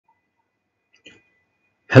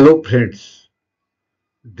Hello friends,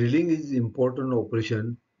 drilling is important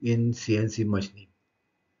operation in CNC machining.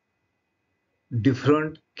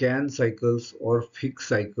 Different can cycles or fixed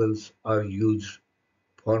cycles are used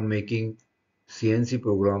for making CNC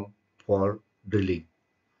program for drilling.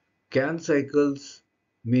 Can cycles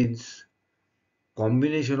means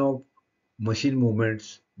combination of machine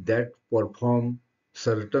movements that perform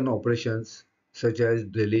certain operations such as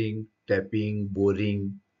drilling, tapping,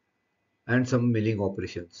 boring and some milling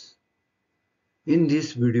operations. In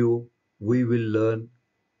this video, we will learn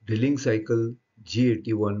drilling cycle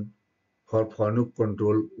G81 for Fanuc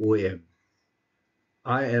Control OM.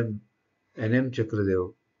 I am NM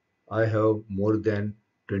Chakradev. I have more than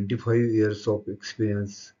 25 years of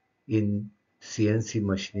experience in CNC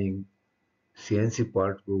machining, CNC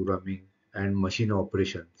part programming and machine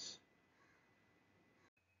operations.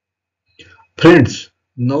 Friends,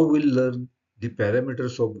 now we'll learn the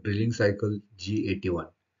parameters of drilling cycle G81.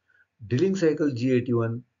 Drilling cycle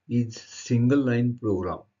G81 is single line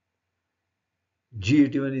program.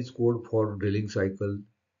 G81 is code for drilling cycle.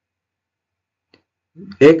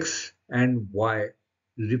 X and Y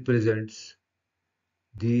represents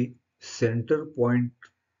the center point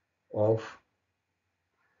of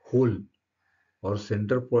hole or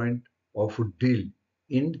center point of drill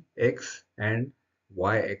in X and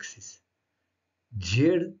Y axis.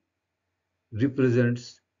 Z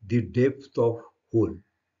represents the depth of hole.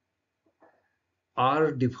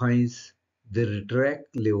 R defines the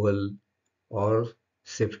retract level or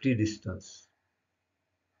safety distance.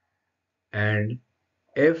 And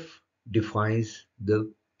F defines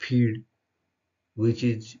the feed, which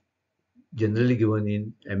is generally given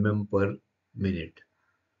in per minute.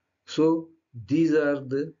 So these are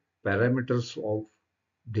the parameters of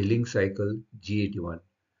drilling cycle G81.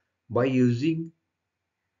 By using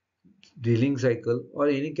drilling cycle or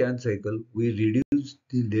any can cycle, we reduce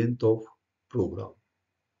the length of program.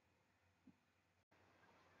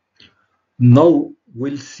 Now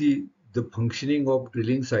we'll see the functioning of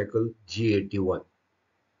drilling cycle G81.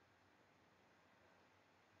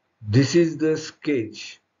 This is the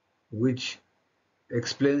sketch which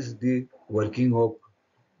explains the working of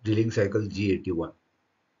drilling cycle G81.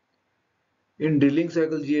 In drilling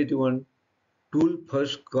cycle G81, tool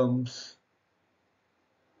first comes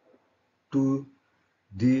to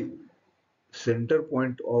the center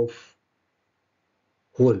point of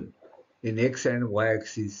hole in X and Y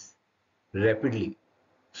axis rapidly.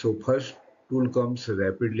 So first tool comes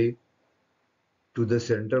rapidly to the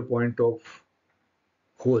center point of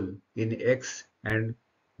hole in X and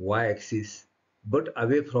Y axis but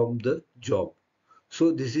away from the job.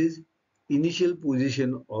 So this is initial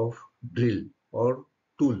position of drill or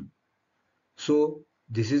tool. So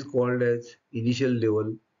this is called as initial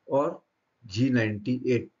level or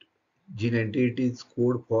G98. G98 is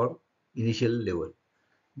code for initial level.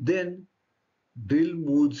 Then drill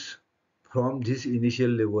moves from this initial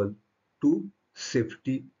level to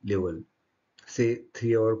safety level, say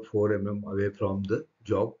 3 or 4 away from the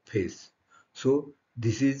job face. So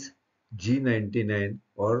this is G99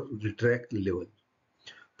 or retract level.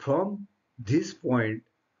 From this point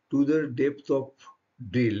to the depth of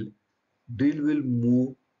drill, drill will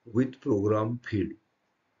move with program feed.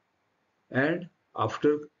 And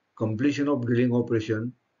after completion of drilling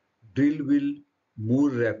operation, drill will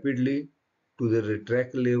move rapidly to the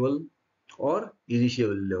retract level or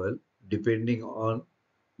initial level depending on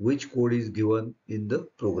which code is given in the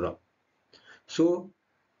program. So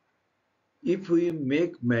if we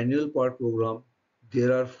make manual part program,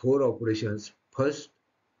 there are 4 operations. First,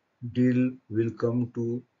 drill will come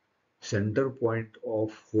to center point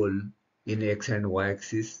of hole in X and Y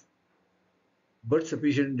axis but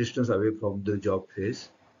sufficient distance away from the job face.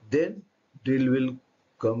 Then drill will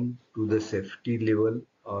come to the safety level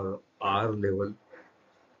or R level.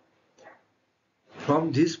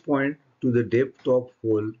 From this point to the depth of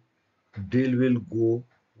hole, drill will go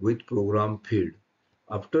with program feed.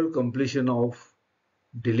 After completion of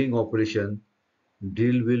drilling operation,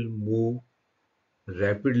 drill will move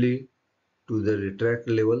rapidly to the retract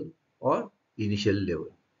level or initial level.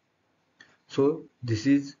 So this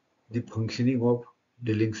is the functioning of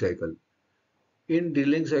drilling cycle. In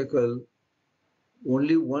drilling cycle,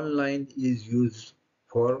 only one line is used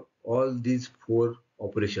for all these 4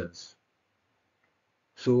 operations.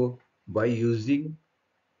 So by using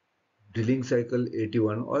drilling cycle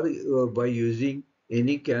 81 or by using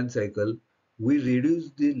any can cycle, we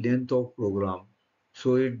reduce the length of program.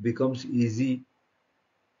 So it becomes easy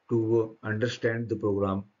to understand the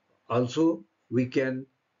program. Also, we can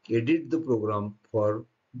edit the program for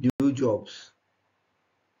new jobs.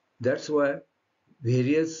 That's why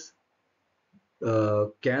various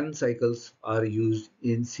CAN cycles are used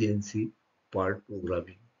in CNC part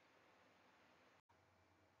programming.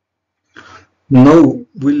 Now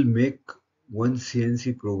we'll make one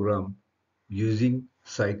CNC program using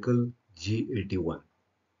Cycle G81.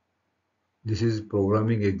 This is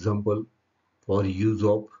programming example for use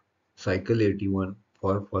of Cycle 81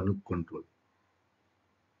 for Fanuc control.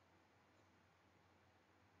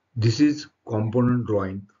 This is component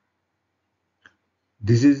drawing.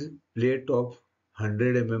 This is plate of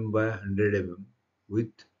 100 mm by 100 mm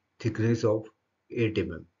with thickness of 8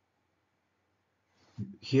 mm.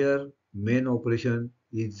 Here main operation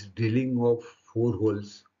is drilling of 4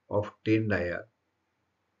 holes of 10 dia.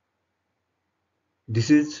 This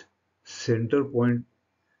is center point.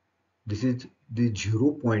 This is the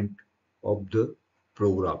 0 point of the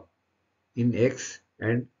program in X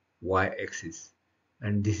and Y axis,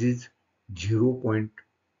 and this is 0 point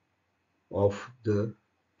of the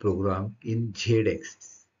program in Z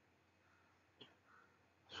axis.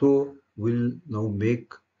 So we'll now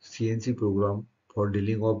make CNC program for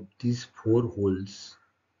dealing of these 4 holes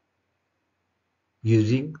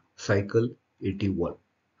using Cycle 81.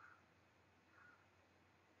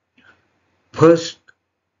 First,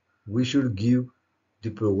 we should give the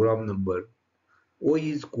program number. O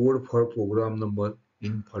is code for program number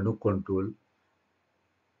in Fanuc control.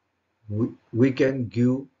 We can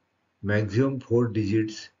give maximum 4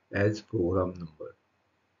 digits as program number.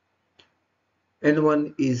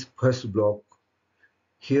 N1 is first block.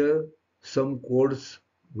 Here some codes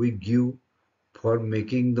we give for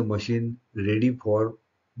making the machine ready for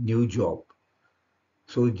new job.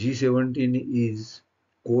 So G17 is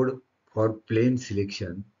code for plane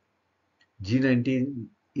selection. G19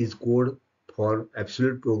 is code for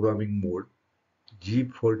absolute programming mode.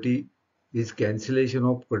 G40 is cancellation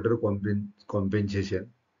of cutter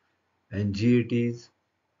compensation, and G80 is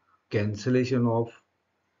cancellation of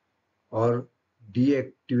or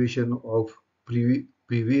deactivation of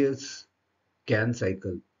previous CAN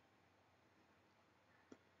cycle.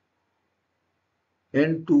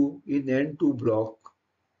 N2 in N2 block,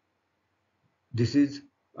 this is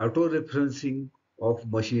auto-referencing of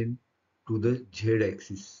machine to the Z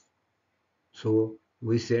axis. So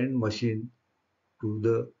we send machine to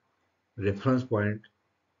the reference point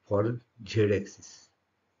for Z axis.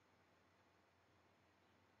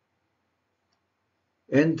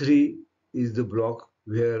 N3 is the block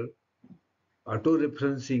where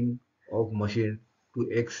auto-referencing of machine to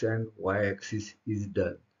X and Y axis is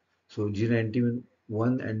done. So G91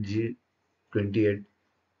 and G28,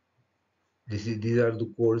 these are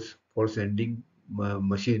the codes for sending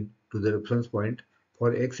machine to the reference point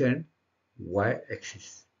for X and Y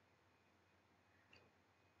axis.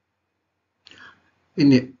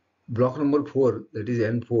 In block number 4, that is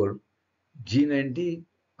N4, G90,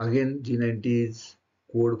 again G90 is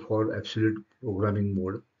code for absolute programming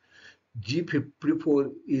mode.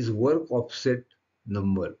 G54 is work offset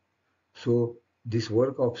number. So this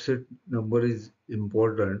work offset number is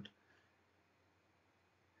important.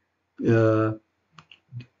 Uh,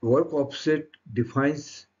 Work offset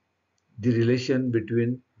defines the relation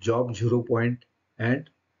between job 0 point and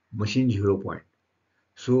machine 0 point.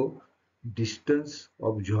 So distance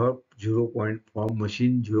of job 0 point from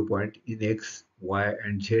machine 0 point in X, Y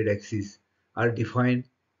and Z axis are defined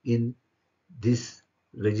in this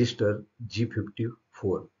register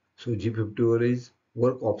G54. So G54 is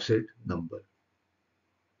work offset number.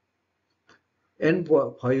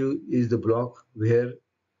 N5 is the block where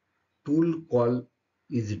tool call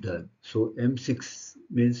is done. So M6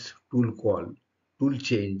 means tool call, tool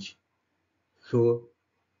change. So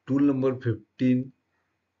tool number 15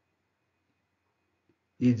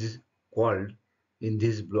 is called in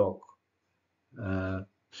this block.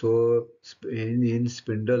 So in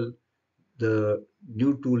spindle, the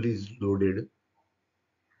new tool is loaded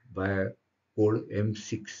by code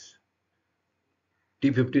M6.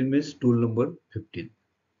 T15 means tool number 15.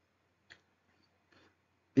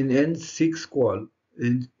 In N6 call,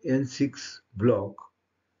 in N6 block,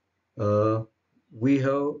 we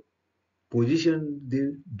have positioned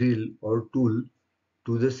the drill or tool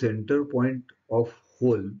to the center point of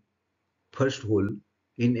hole, first hole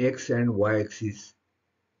in X and Y axis,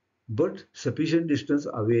 but sufficient distance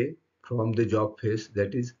away from the job face,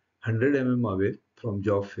 that is 100 mm away from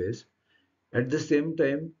job face. At the same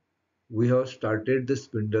time, we have started the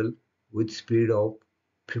spindle with speed of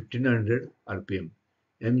 1500 rpm.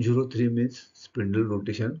 M03 means spindle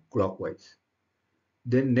rotation clockwise.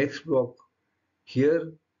 Then next block,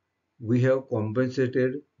 here we have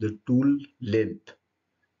compensated the tool length.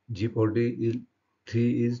 G43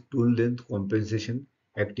 is tool length compensation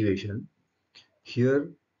activation.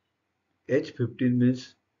 Here H15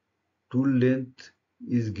 means tool length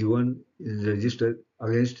is given in register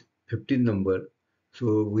against 15 number.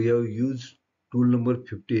 So we have used tool number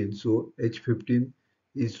 15. So H15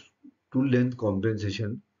 is tool length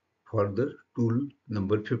compensation for the tool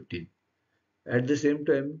number 15. At the same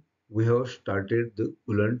time, we have started the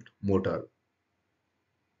coolant motor.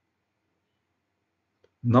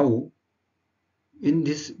 Now, in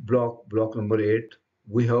this block number 8,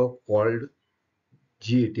 we have called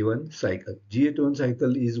G81 cycle. G81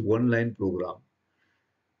 cycle is one line program.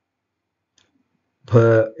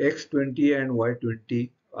 X20 and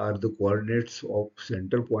Y20 are the coordinates of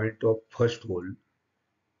center point of first hole.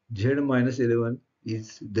 Z-11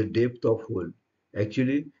 is the depth of hole.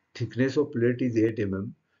 Actually, thickness of plate is 8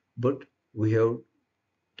 mm, but we have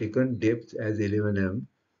taken depth as 11 mm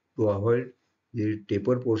to avoid the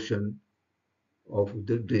taper portion of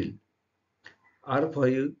the drill.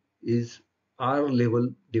 R5 is R level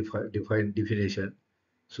definition.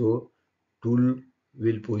 So tool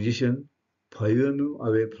will position 5 mm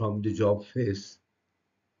away from the job face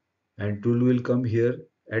and tool will come here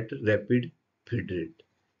at rapid feed rate.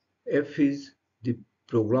 F is the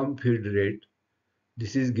program feed rate.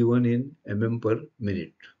 This is given in mm per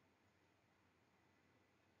minute.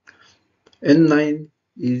 N9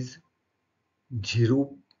 is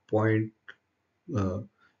 0 point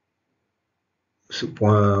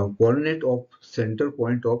coordinate of center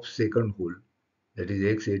point of second hole, that is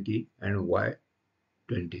X80 and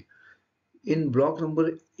Y20. In block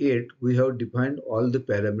number 8, we have defined all the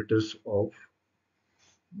parameters of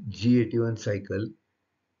G81 cycle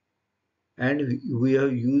and we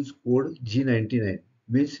have used code G99.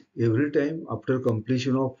 Means every time after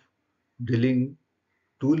completion of drilling,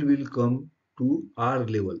 tool will come to R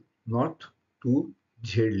level, not to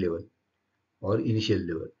Z level or initial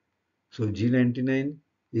level. So G99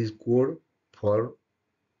 is code for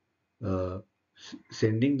uh,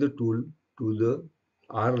 sending the tool to the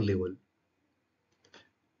R level.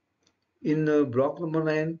 In block number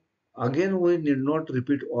 9, again we need not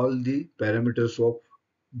repeat all the parameters of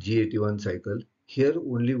G81 cycle. Here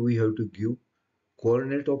only we have to give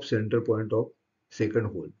coordinate of center point of second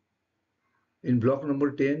hole. In block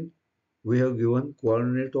number 10, we have given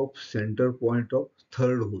coordinate of center point of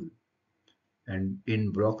third hole. And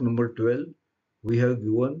in block number 12, we have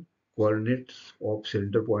given coordinates of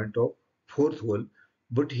center point of fourth hole.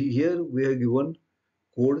 But here we have given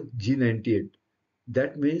code G98.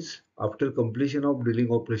 That means after completion of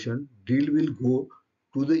drilling operation, drill will go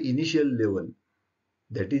to the initial level,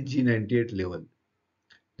 that is G98 level,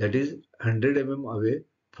 that is 100 mm away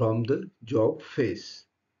from the job face.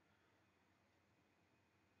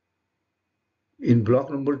 In block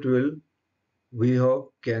number 12, we have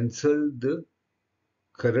cancelled the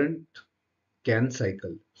current can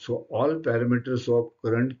cycle. So all parameters of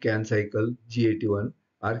current can cycle G81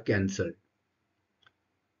 are cancelled.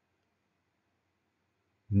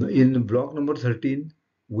 In block number 13,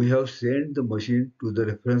 we have sent the machine to the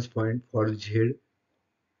reference point for Z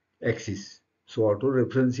axis. So auto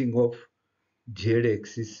referencing of Z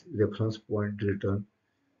axis reference point return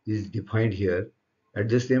is defined here. At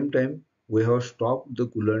the same time, we have stopped the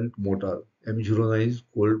coolant motor. M09 is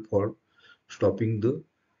called for stopping the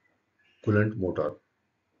coolant motor.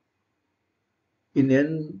 In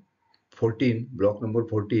N14, block number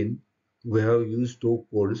 14, we have used two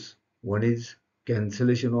codes. One is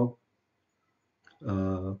cancellation of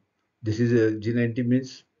this is a G90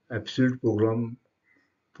 means absolute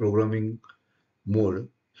programming mode.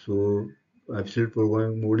 So absolute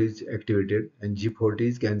programming mode is activated and G40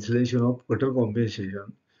 is cancellation of cutter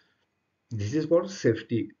compensation. This is for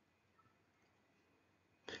safety.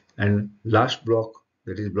 And last block,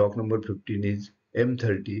 that is block number 15, is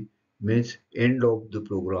M30 means end of the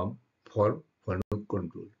program for Fanuc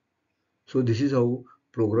control. So this is how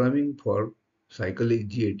programming for Cycle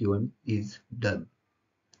G81 is done.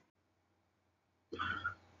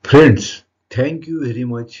 Friends, thank you very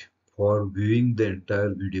much for viewing the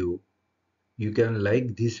entire video. You can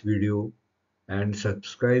like this video and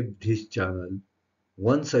subscribe this channel.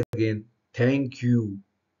 Once again, thank you.